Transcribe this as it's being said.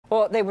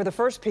Well, they were the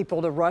first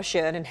people to rush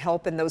in and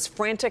help in those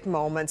frantic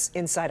moments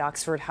inside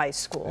Oxford High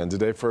School. And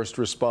today, first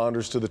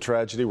responders to the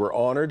tragedy were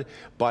honored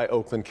by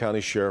Oakland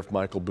County Sheriff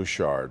Michael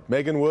Bouchard.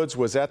 Megan Woods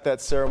was at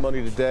that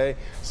ceremony today.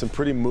 Some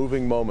pretty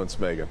moving moments,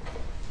 Megan.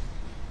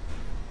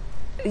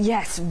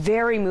 Yes,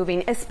 very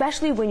moving,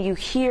 especially when you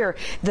hear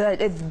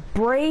the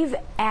brave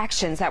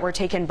actions that were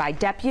taken by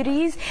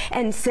deputies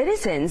and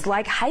citizens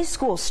like high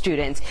school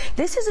students.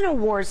 This is an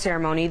award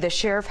ceremony the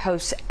sheriff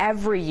hosts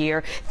every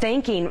year,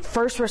 thanking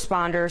first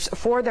responders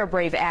for their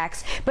brave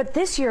acts. But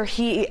this year,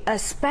 he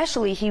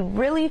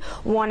really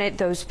wanted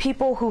those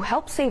people who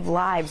helped save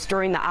lives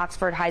during the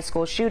Oxford High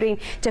School shooting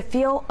to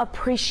feel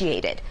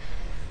appreciated.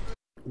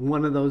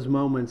 One of those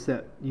moments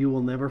that you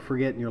will never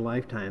forget in your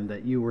lifetime,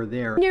 that you were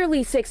there.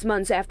 Nearly 6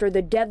 months after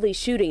the deadly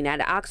shooting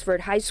at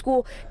Oxford High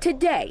School,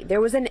 today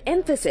there was an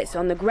emphasis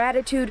on the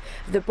gratitude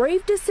of the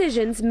brave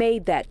decisions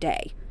made that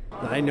day.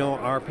 I know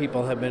our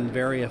people have been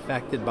very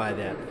affected by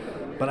that,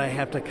 but I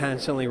have to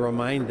constantly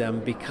remind them,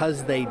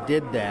 because they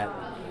did that,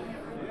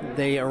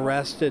 they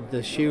arrested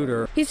the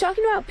shooter. He's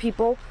talking about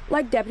people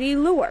like Deputy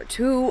Lewart,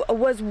 who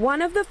was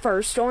one of the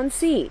first on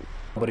scene.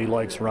 But he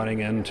likes running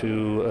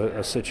into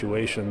a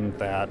situation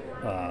that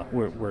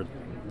where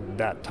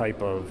that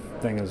type of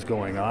thing is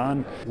going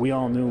on. We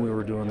all knew we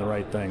were doing the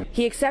right thing.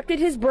 He accepted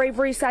his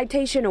Bravery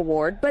Citation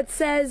Award, but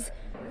says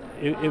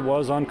it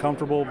was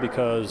uncomfortable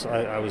because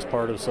I was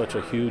part of such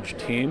a huge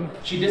team.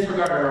 She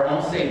disregarded her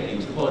own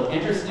safety to pull an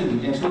injured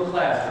student into a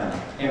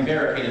classroom and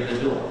barricaded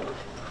the door.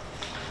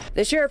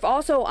 The sheriff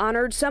also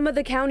honored some of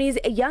the county's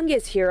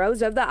youngest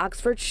heroes of the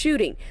Oxford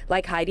shooting,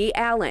 like Heidi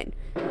Allen.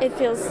 It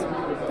feels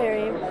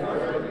very,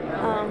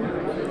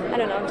 I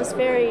don't know, just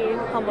very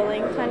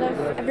humbling, kind of.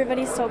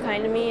 Everybody's so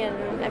kind to me,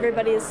 and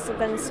everybody's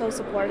been so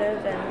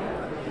supportive,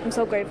 and I'm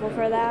so grateful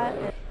for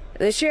that.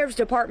 The sheriff's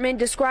department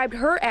described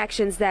her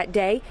actions that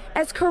day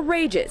as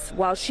courageous,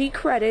 while she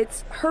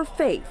credits her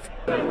faith.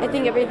 I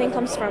think everything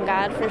comes from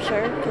God, for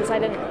sure, because I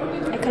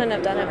couldn't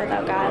have done it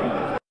without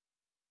God.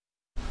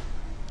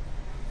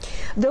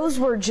 Those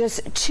were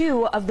just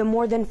two of the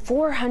more than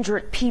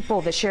 400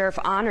 people the sheriff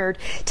honored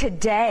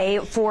today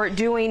for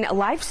doing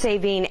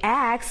life-saving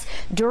acts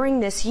during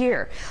this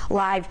year.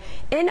 Live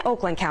in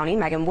Oakland County,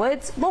 Megan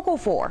Woods, Local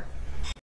 4.